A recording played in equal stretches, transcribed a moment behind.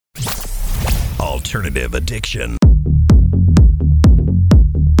Alternative Addiction.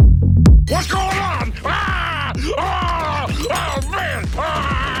 What's going on? Ah! Oh man!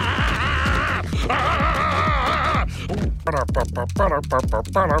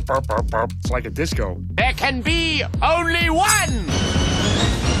 It's like a disco. There can be only one!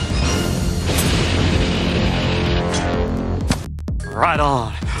 Right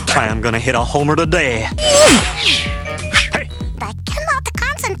on. I am gonna hit a homer today. Hey! I cannot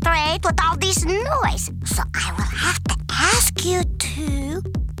concentrate with all this noise, so I will have to ask you to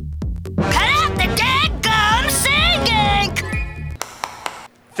cut out the dadgum singing!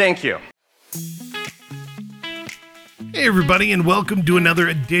 Thank you. Hey everybody, and welcome to another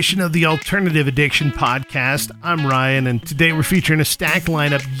edition of the Alternative Addiction Podcast. I'm Ryan, and today we're featuring a stacked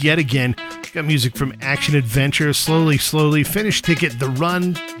lineup yet again. Got music from Action Adventure, Slowly, Finish Ticket, The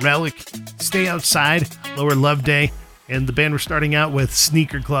Run, Relic, Stay Outside, Lower Loveday, and the band we're starting out with,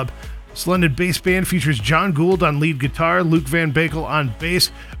 Sneaker Club. This London bass band features John Gould on lead guitar, Luke Van Bakel on bass,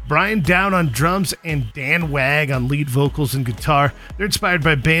 Brian Down on drums, and Dan Wag on lead vocals and guitar. They're inspired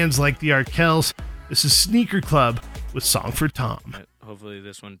by bands like the Arkells. This is Sneaker Club with Song for Tom. Hopefully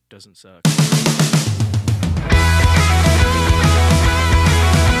this one doesn't suck.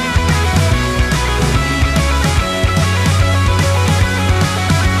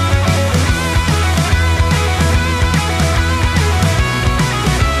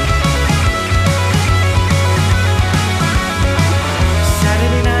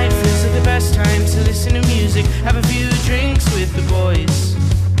 Saturday night feels like the best time to listen to music, have a few drinks with the boys.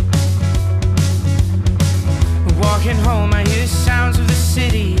 Walking home, I hear sounds of the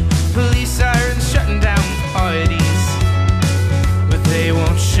city, police sirens shutting down parties, but they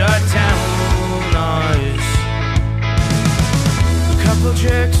won't shut down ours. A couple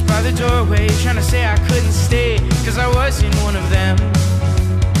jerks by the doorway trying to say I couldn't stay, cause I wasn't one of them.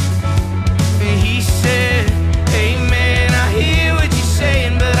 And he said, hey man, I hear what you're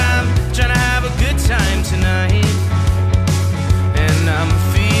saying, but I'm trying to have a good time tonight, and I'm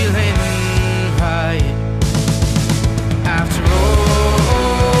feeling right. After all,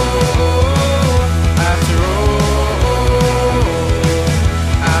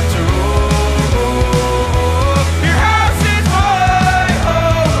 your house is my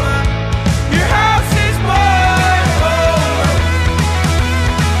home. Your house is my home.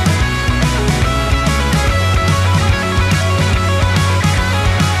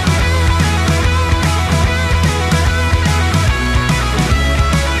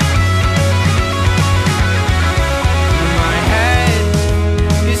 My head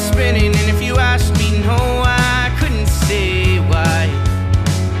is spinning, and if you asked me, no, I couldn't say why.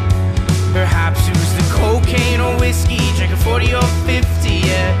 Perhaps it was the cocaine or whiskey, drank a 40 or 50,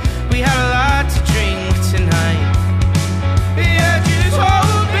 yeah. We had a lot to drink tonight. Yeah, just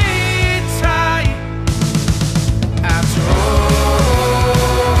hold me tight. After all,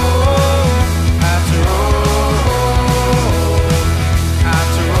 after all,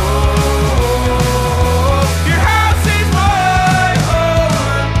 after all, your house is my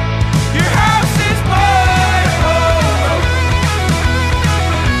home. Your house is my home.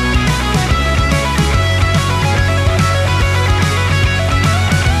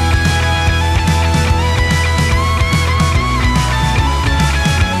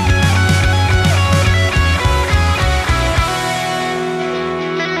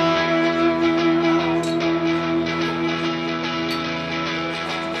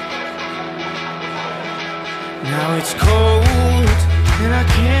 Now it's cold, and I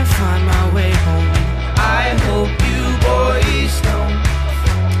can't find my way home. I hope you boys don't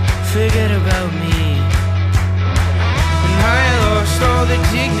forget about me. When I lost all the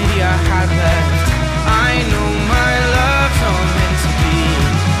dignity I had left, I know my love's all meant to be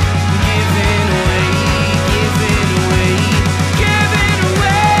given away, given away, given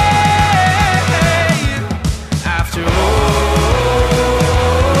away. After all,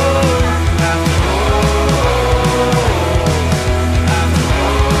 after all,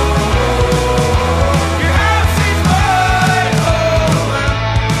 your house is my home.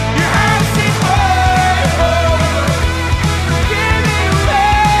 Your house is my home. Give it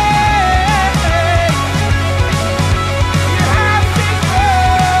away. Your house is my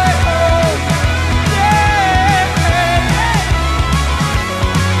home.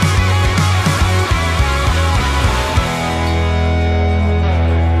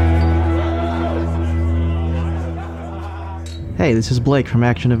 Hey, this is Blake from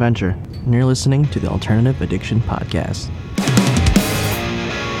Action Adventure, and you're listening to the Alternative Addiction Podcast.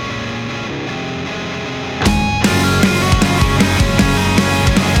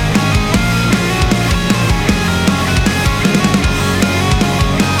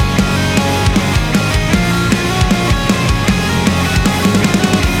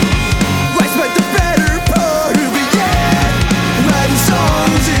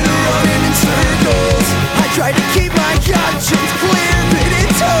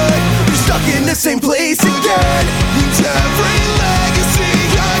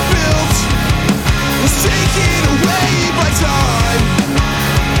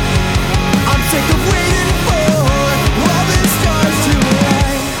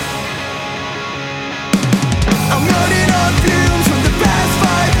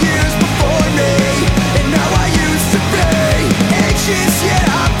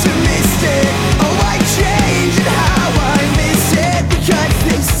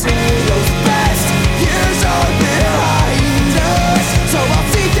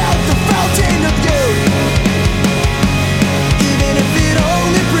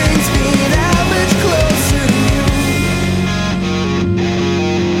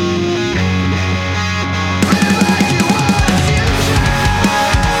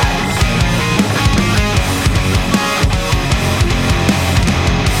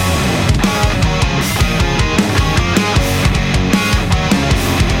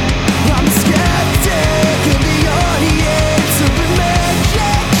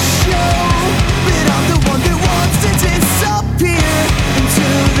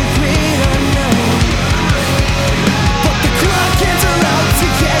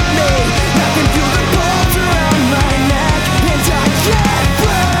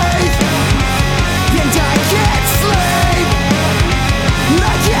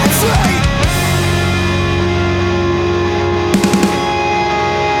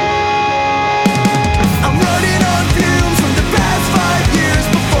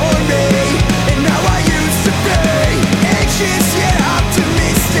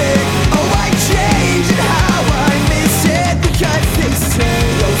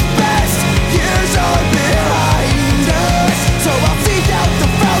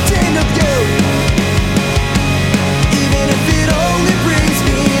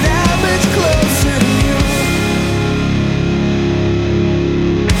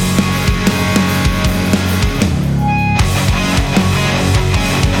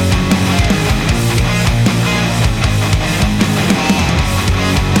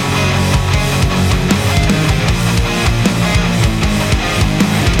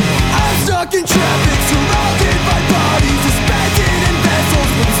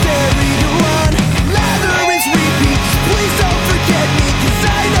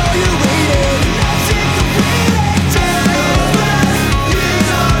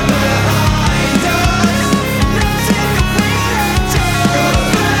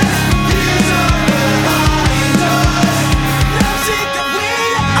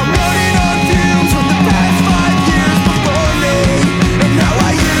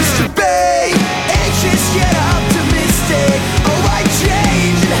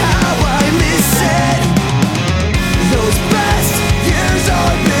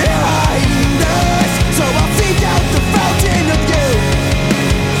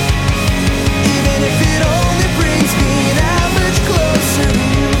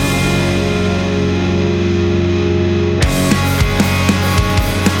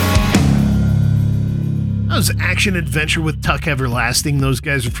 Action Adventure with Tuck Everlasting. Those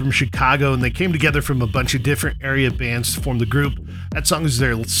guys are from Chicago, and they came together from a bunch of different area bands to form the group. That song is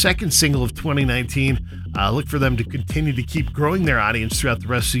their second single of 2019. Look for them to continue to keep growing their audience throughout the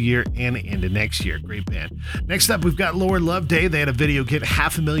rest of the year and into next year. Great band. Next up, we've got Loveday. They had a video get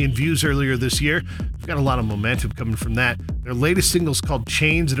 500,000 views earlier this year. We've got a lot of momentum coming from that. Their latest single is called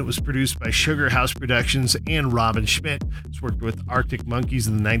Chains, and it was produced by Sugar House Productions and Robin Schmidt. It's worked with Arctic Monkeys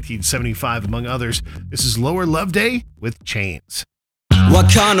in the 1975, among others. This is Loveday with Chains. Why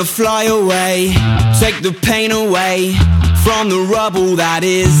can't I fly away, take the pain away from the rubble that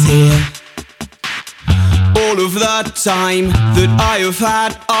is here? All of the time that I have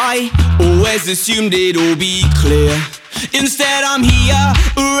had, I always assumed it'll be clear. Instead I'm here,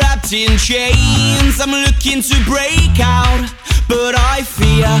 wrapped in chains. I'm looking to break out, but I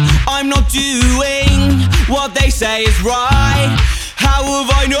fear I'm not doing what they say is right. How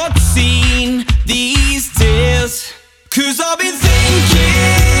have I not seen these tears? 'Cause I've been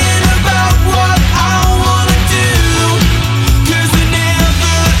thinking about what I wanna do, 'cause I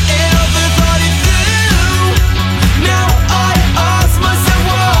never ever thought it through. Now I ask myself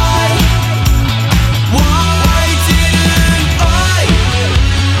why didn't I?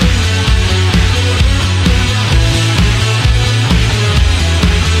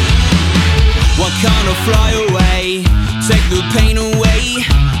 Why can't I fly away, take the pain away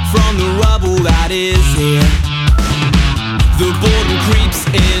from the rubble that is here? The boredom creeps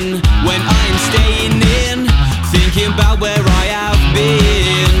in when I'm staying in, thinking about where I have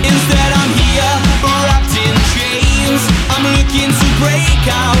been. Instead I'm here, wrapped in chains. I'm looking to break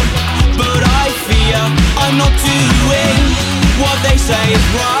out, but I fear I'm not doing what they say is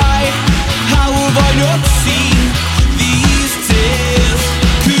right. How have I not seen these tears?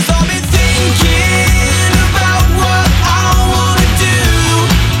 'Cause I've been thinking about what I wanna do,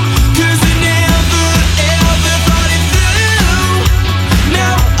 'cause I never ever thought it through.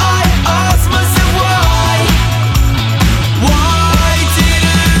 Now I ask myself why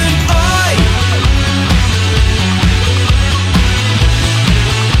didn't I?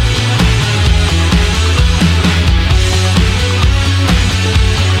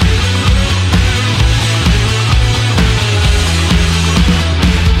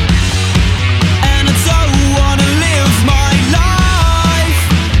 And I don't wanna live my life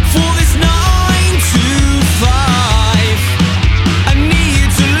for this 9 to 5. I need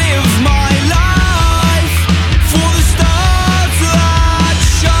to live my life for the stars that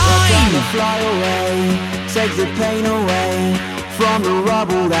shine. We're gonna fly away, take the pain away from the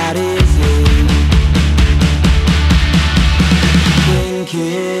rubble that is here.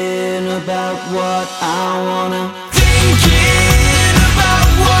 Thinking about what I wanna. Thinking about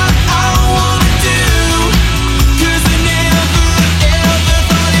what I wanna do, 'cause I never ever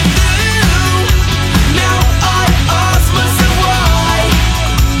thought it through. Now I ask myself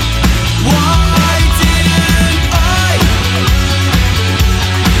why didn't I?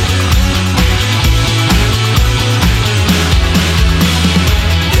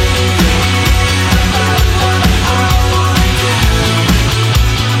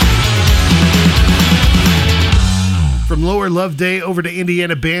 From Loveday over to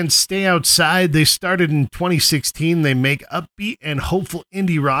Indiana band Stay Outside. They started in 2016. They make upbeat and hopeful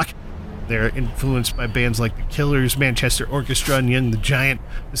indie rock. They're influenced by bands like The Killers, Manchester Orchestra, and Young the Giant.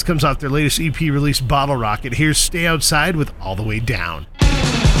 This comes off their latest EP release, Bottle Rocket. Here's Stay Outside with All the Way Down.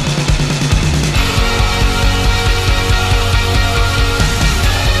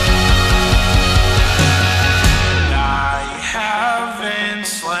 I haven't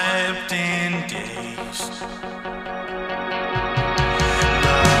slept in days.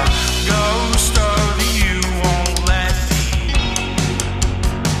 The ghost of you won't let me.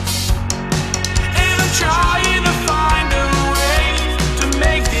 And I'm trying to find a way to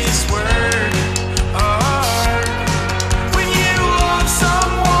make this work. When you love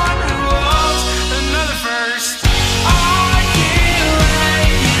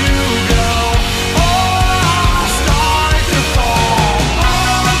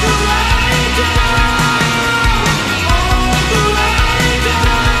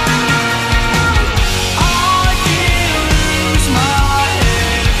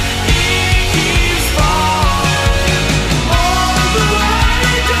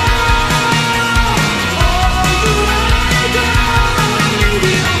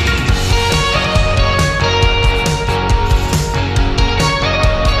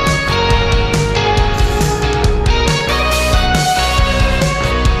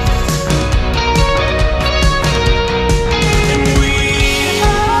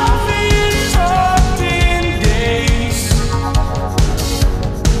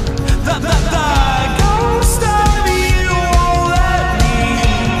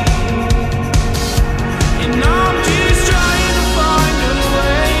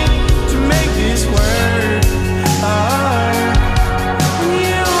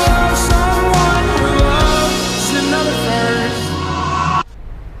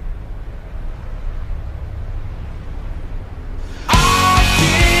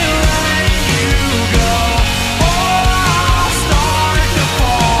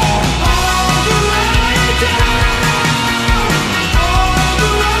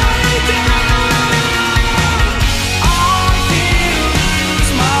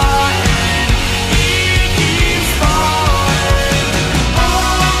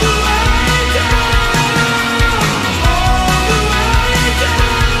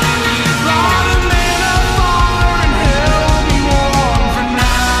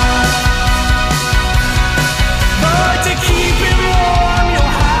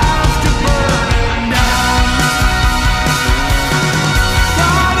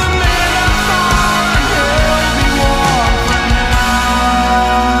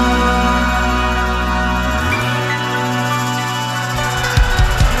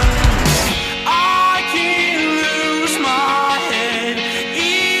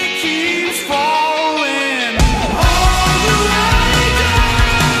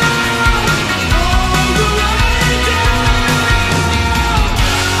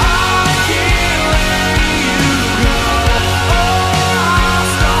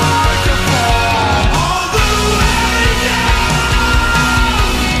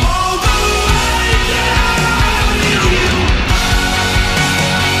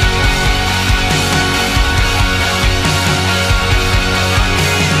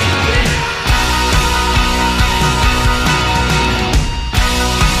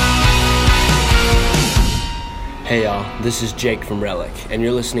This is Jake from RELIC, and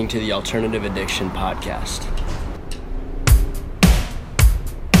you're listening to the Alternative Addiction Podcast.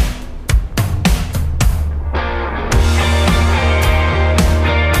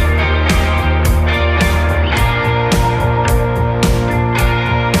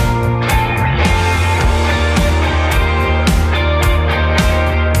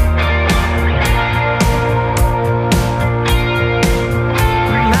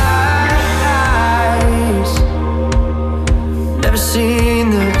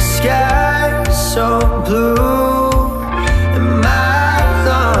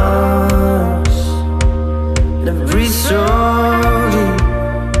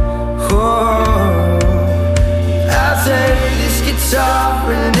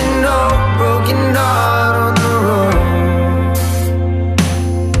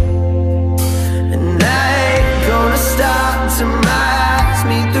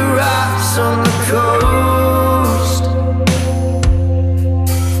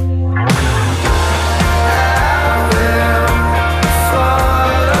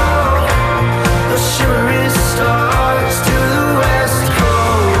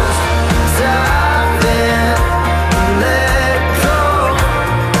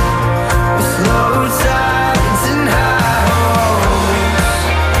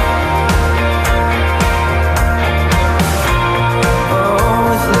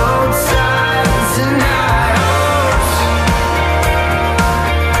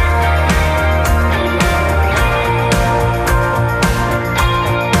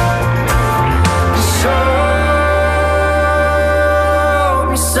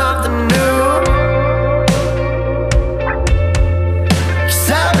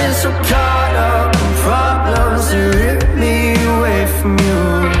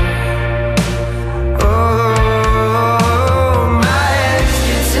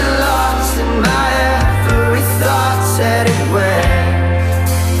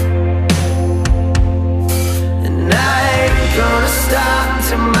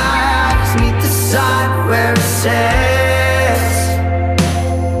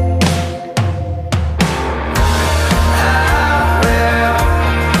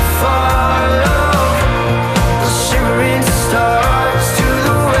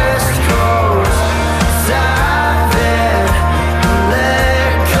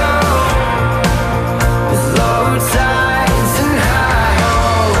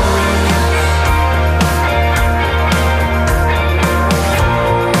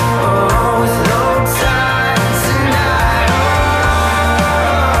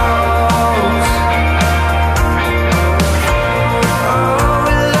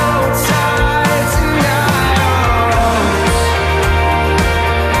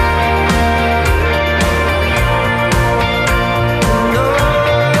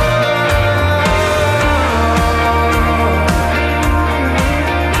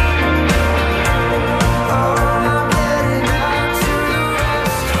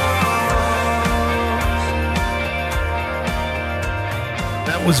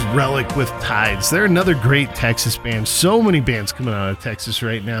 RELIC with Tides. They're another great Texas band. So many bands coming out of Texas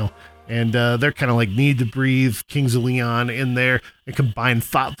right now. And they're kind of like Need to Breathe, Kings of Leon in there. They combine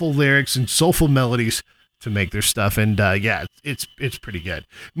thoughtful lyrics and soulful melodies to make their stuff. And yeah, it's pretty good.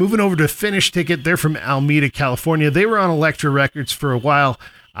 Moving over to Finish Ticket. They're from Alameda, California. They were on Elektra Records for a while.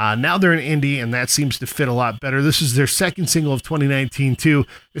 Now they're in indie, and that seems to fit a lot better. This is their second single of 2019, too.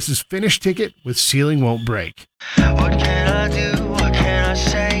 This is Finish Ticket with Ceiling Won't Break. What can I do? What can I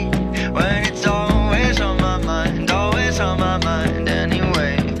say? When it's always on my mind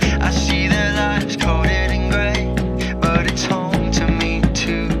anyway. I see their lives coded in gray, but it's home to me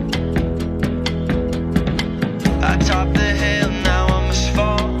too. I top the hill, now I must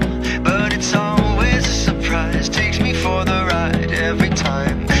fall, but it's always a surprise. Takes me for the ride every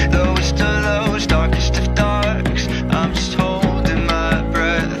time. Lowest of lows, darkest of darks, I'm just holding my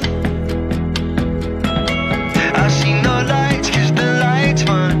breath. I see no lights, 'cause the lights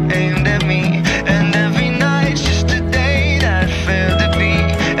weren't aimed at me.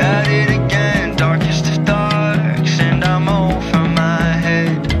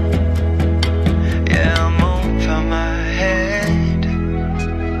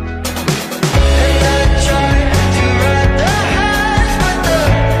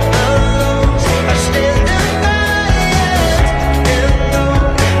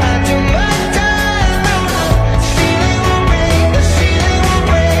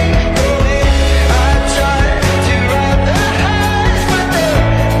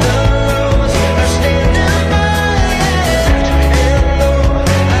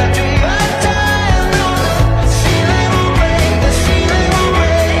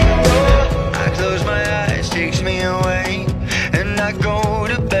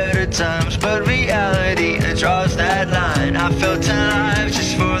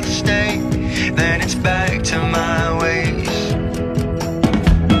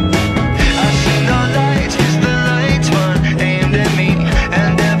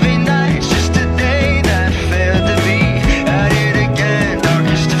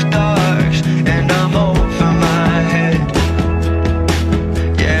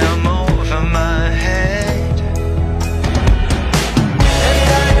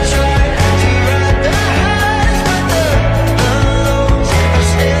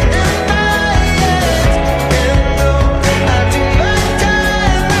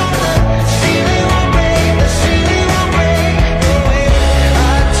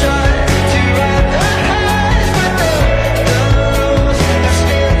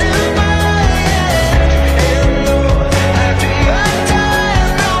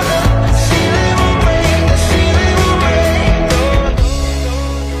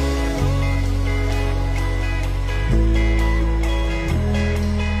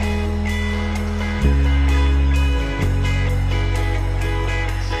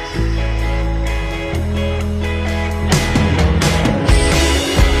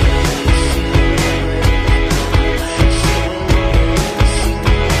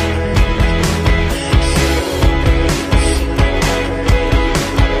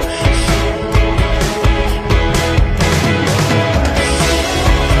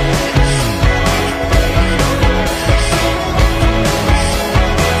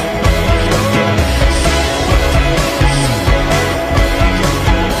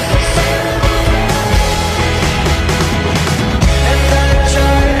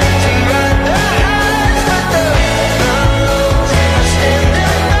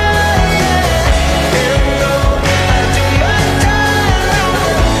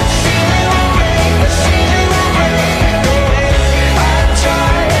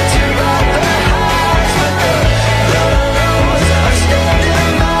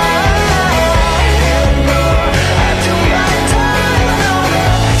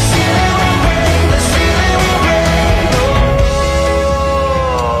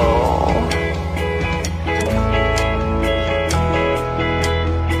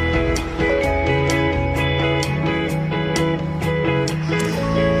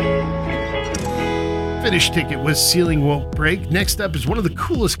 Finish Ticket with Ceiling Won't Break. Next up is one of the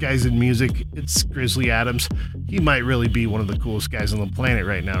coolest guys in music. It's Skrizzly Adams. He might really be one of the coolest guys on the planet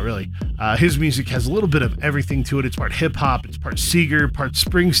right now, really. His music has a little bit of everything to it. It's part hip-hop, it's part Seeger, part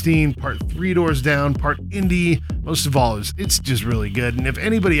Springsteen, part Three Doors Down, part indie. Most of all, it's just really good. And if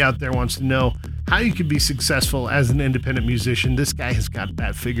anybody out there wants to know how you can be successful as an independent musician, this guy has got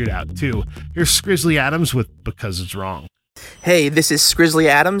that figured out too. Here's Skrizzly Adams with Because It's Wrong. Hey, this is Skrizzly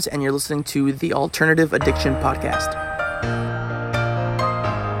Adams, and you're listening to the Alternative Addiction Podcast.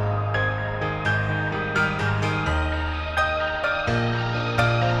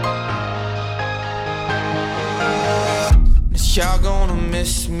 Y'all gonna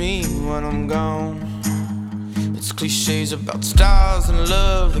miss me when I'm gone. It's cliches about stars and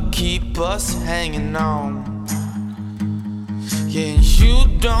love that keep us hanging on. Yeah, and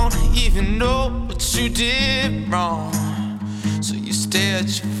you don't even know what you did wrong. So you stare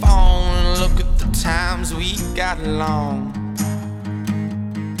at your phone and look at the times we got along.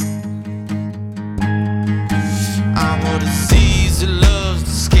 I'm a disease that loves to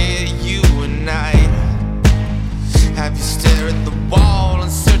scare you at night. Have you stare at the wall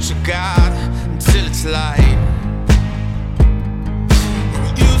and search of God until it's light.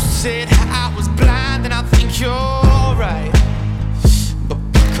 And you said I was blind and I think you're right. But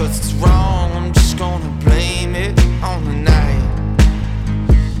because it's wrong, I'm just gonna blame it on the night.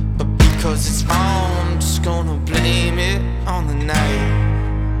 But because it's wrong, I'm just gonna blame it on the night.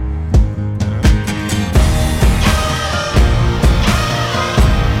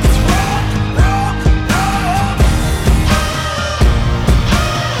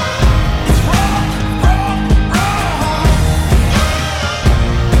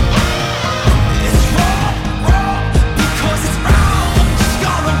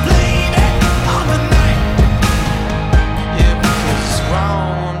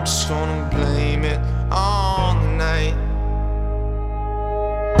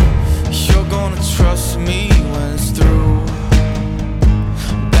 Trust me when it's through.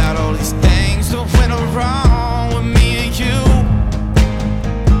 About all these things that went wrong with me and you.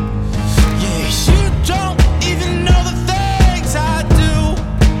 Yeah, you don't even know the things I do.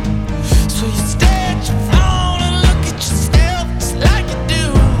 So you stare at your phone and look at yourself just like you do.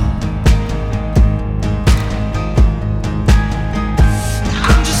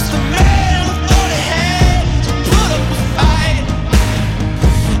 I'm just a man with 40 hands to put up a fight.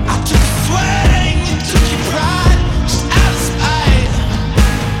 I took a sweat. Took your pride just out of spite.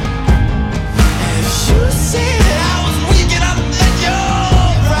 And if you say that I was weak and then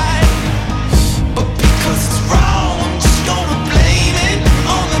you're right. But because it's wrong, I'm just gonna blame it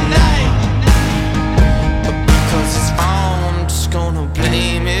on the night. But because it's wrong, I'm just gonna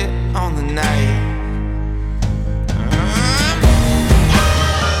blame it on the night.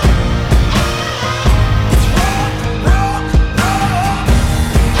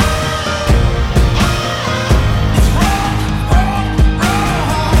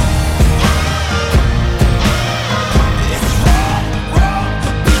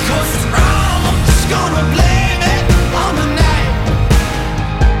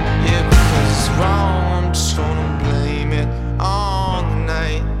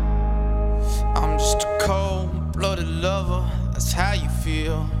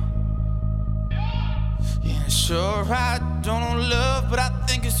 Sure, I don't know love, but I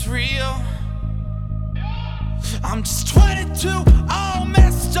think it's real. I'm just 22, all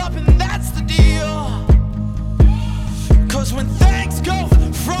messed up, and that's the deal. Cause when things go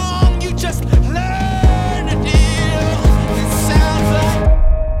wrong, you just learn to deal. And it sounds like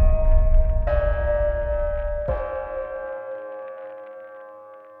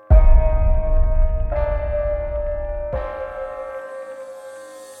on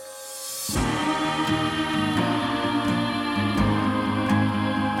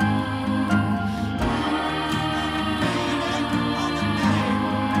the night.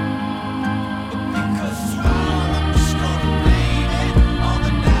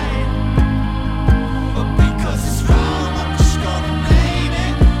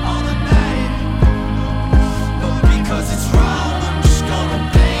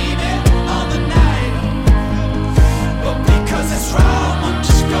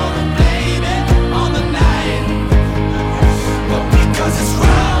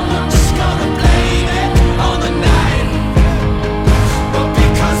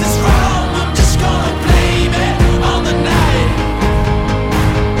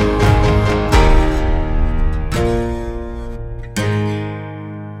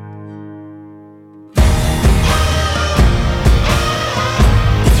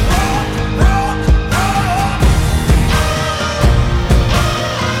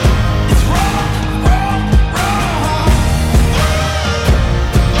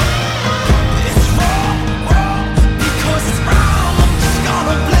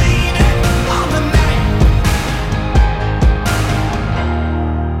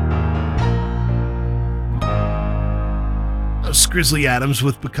 Skrizzly Adams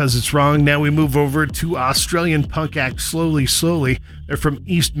with Because It's Wrong. Now we move over to Australian punk act Slowly Slowly. They're from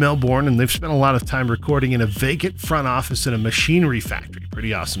East Melbourne, and they've spent a lot of time recording in a vacant front office in a machinery factory.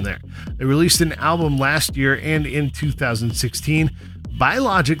 Pretty awesome there. They released an album last year and in 2016. By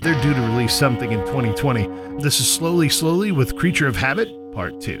logic, they're due to release something in 2020. This is Slowly Slowly with Creature of Habit,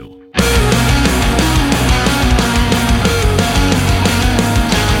 Part 2.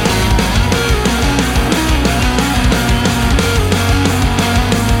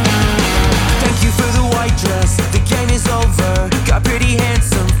 The game is over. Got pretty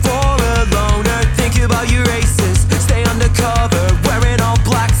handsome for a loner. Think about your aces. Stay undercover. Wearing all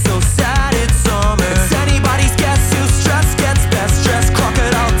black, so sad it's summer. It's anybody's guess whose stress gets best dressed.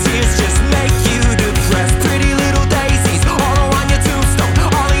 Crocodile tears just make you depressed. Pretty little daisies all around your tombstone.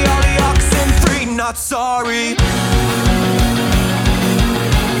 Ollie, ollie, oxen free, not sorry.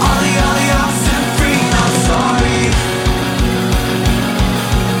 Ollie, ollie, oxen free, not sorry.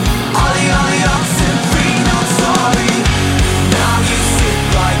 Ollie, ollie, oxen free, not sorry. Now you sit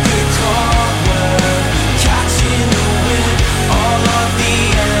like a cobweb, catching the wind. All of the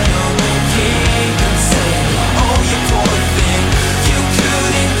animal kingdom say, oh, you poor thing. You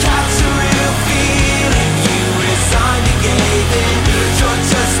couldn't catch a real feeling. You resigned and gave in. You're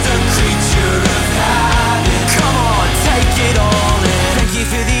just a creature of habit. Come on, take it all in. Thank you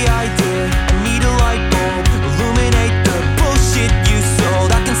for the idea. I need a light bulb. Illuminate the bullshit you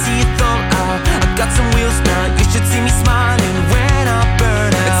sold. I can see it thumb out. I've got some wheels now. You should see me smiling when I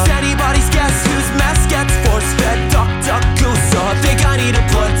burn out. It's anybody's guess whose mess gets force fed. Duck, duck, goose. So I think I need a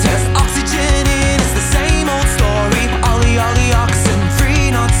blood test. Oxygen in, it's the same old story. Ollie, ollie, oxen free,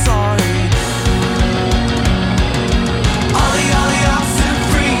 not sorry. Ollie, ollie, oxen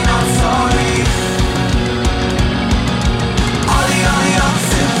free, not sorry. Ollie, ollie,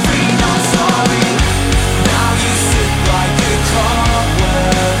 oxen free, not sorry. Now you sit like a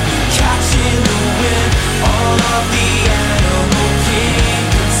cobweb, catching the wind. All of the animal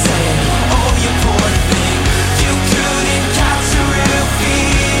kingdom say, oh, you poor thing. You couldn't catch a real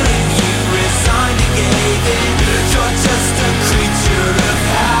feeling. You resigned and gave in. You're just a creature of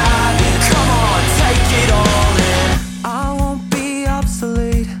habit. Come on, take it all in. I won't be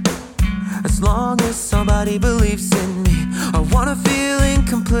obsolete as long as somebody believes in me. I wanna feel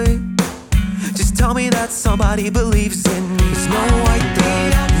incomplete. Just tell me that somebody believes in me. There's no white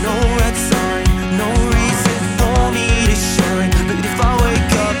thread, no red sign, no reason for me to shine. But if I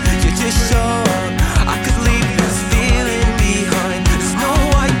wake up, you just show up. I could leave this feeling behind. There's no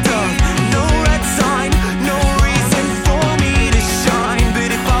white dove, no red sign, no reason for me to shine.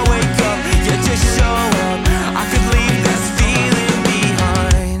 But if I wake up, you just show up. I could leave this feeling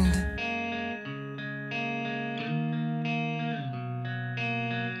behind.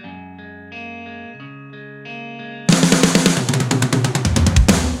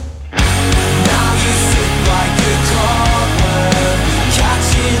 Now you sit like a cobweb,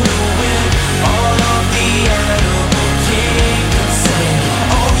 catching the wind. All of the animal kingdom say,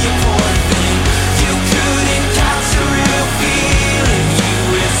 oh, you poor thing. You couldn't catch a real feeling. You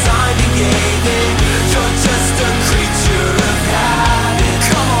resigned and gave in. You're just a creature of habit.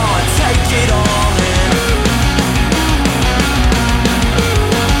 Come on, take it all in.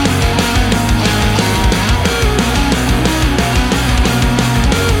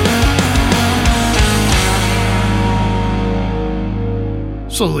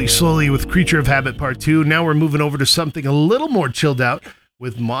 Slowly Slowly with Creature of Habit Part 2. Now we're moving over to something a little more chilled out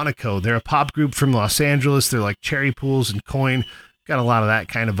with MONACO. They're a pop group from Los Angeles. They're like Cherry Pools and Coin. Got a lot of that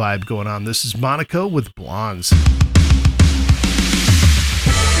kind of vibe going on. This is MONACO with Blondes.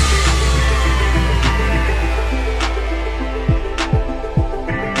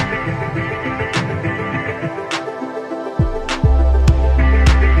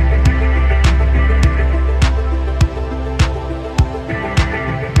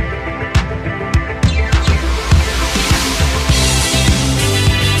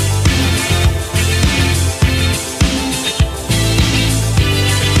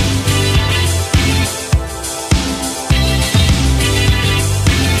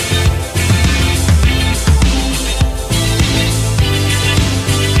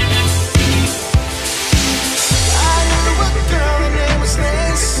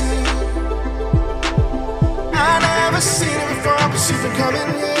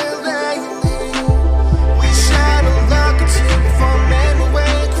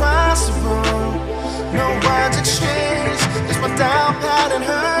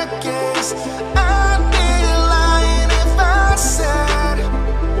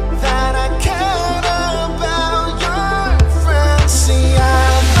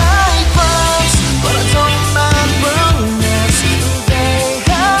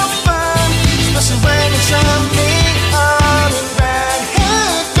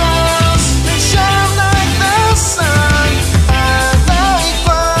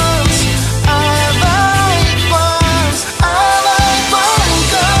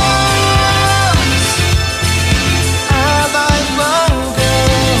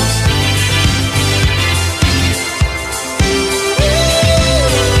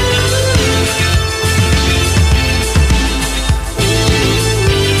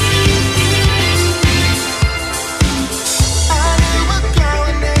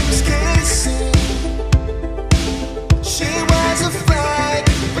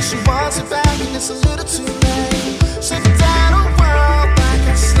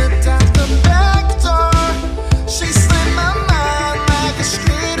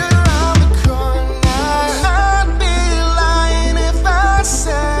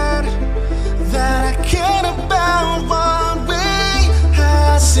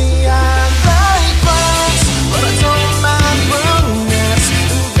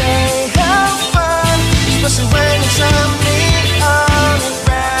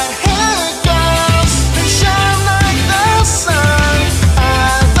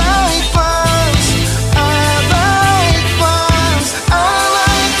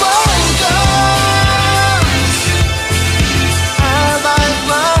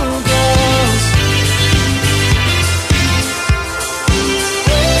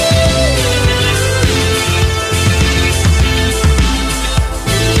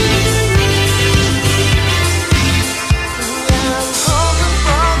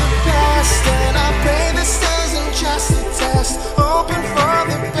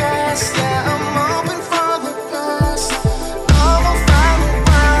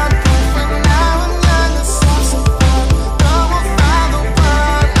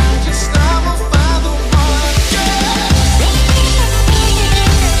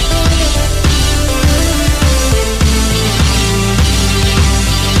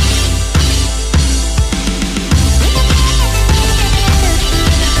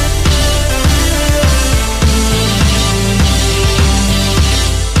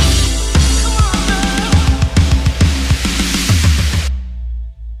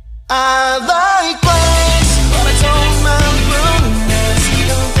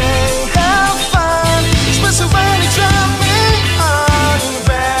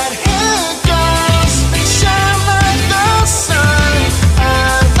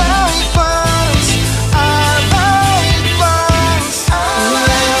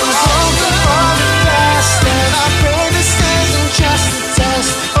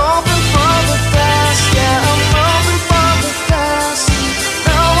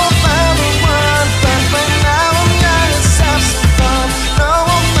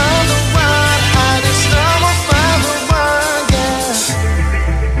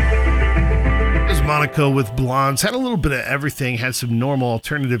 MONACO with Blondes. Had a little bit of everything. Had some normal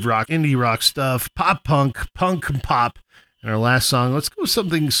alternative rock, indie rock stuff, pop punk, punk and pop. And our last song, let's go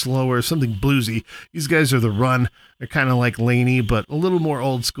something slower, something bluesy. These guys are The Run. They're kind of like Laney, but a little more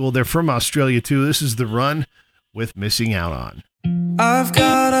old school. They're from Australia too. This is The Run with Missing Out On. I've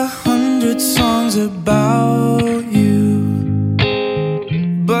got 100 songs about you,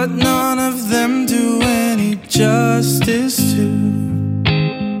 but none of them do any justice to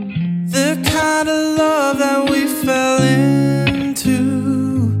the kind of love that we fell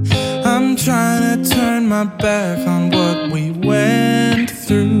into. I'm trying to turn my back on what we went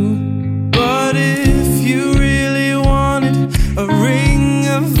through, but if you really wanted a ring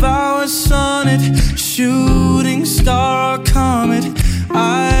of our sonnet, shooting star or comet,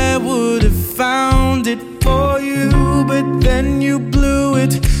 I would have found it for you, but then you blew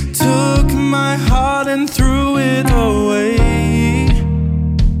it, took my heart and threw it away.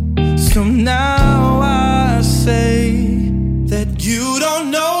 So now I say that you don't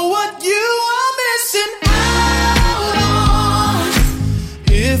know what you are missing out on.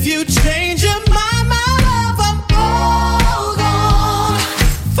 If you change your mind, my love, I'm all gone.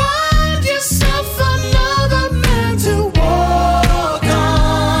 Find yourself another man to walk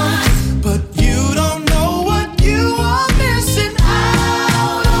on, but you don't know what you are missing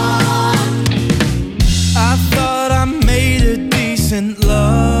out on. I thought I made a decent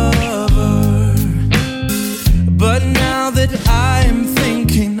lover, but now that I am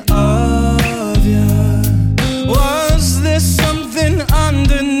thinking of ya, was there something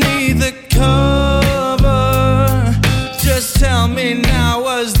underneath the cover? Just tell me now,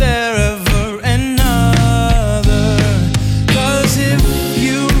 was there ever another? 'Cause if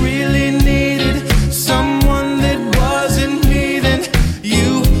you really needed someone that wasn't me, then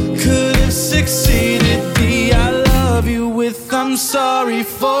you could have succeeded. The I love you with I'm sorry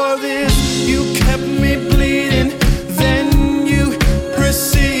for this, you kept me bleeding, then you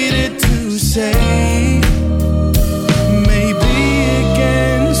proceeded to say maybe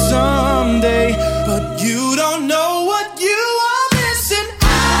again someday, but you don't know what you are missing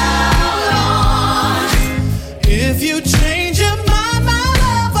out on. If you change your mind, my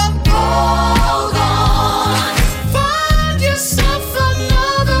love, I'm all gone. Find yourself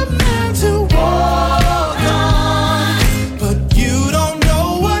another man to walk on, but you don't know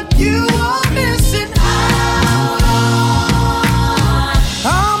what you are missing out on. I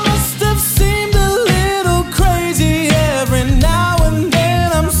must have seemed a little crazy every now and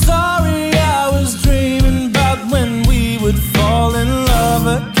then. I'm sorry, I was dreaming about when we would fall in love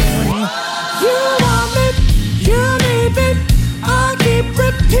again. You want me, you need me, I keep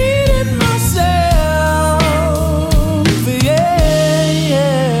repeating myself,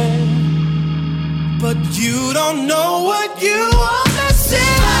 yeah. But you don't know what you are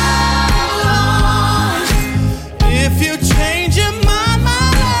missing out on. If you change your mind, my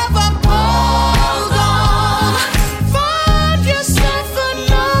love, I'm all gone. Find yourself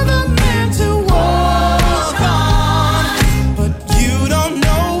another man to walk on, but you don't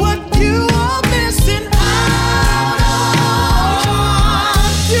know what you are missing out on.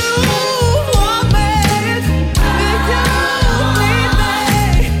 You want me, you need me,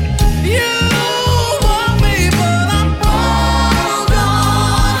 you want me, but I'm all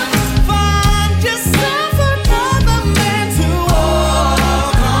gone. Find yourself another man to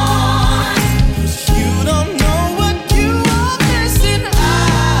walk on, 'cause you don't know what you are missing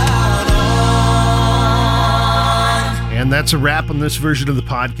out on. And that's a wrap on this version of the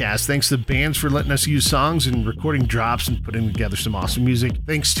podcast. Thanks to the bands for letting us use songs and recording drops and putting together some awesome music.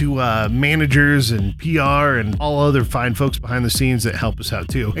 Thanks to managers and PR and all other fine folks behind the scenes that help us out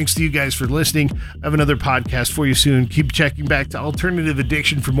too. Thanks to you guys for listening. I have another podcast for you soon. Keep checking back to Alternative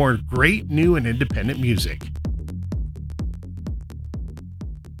Addiction for more great new and independent music.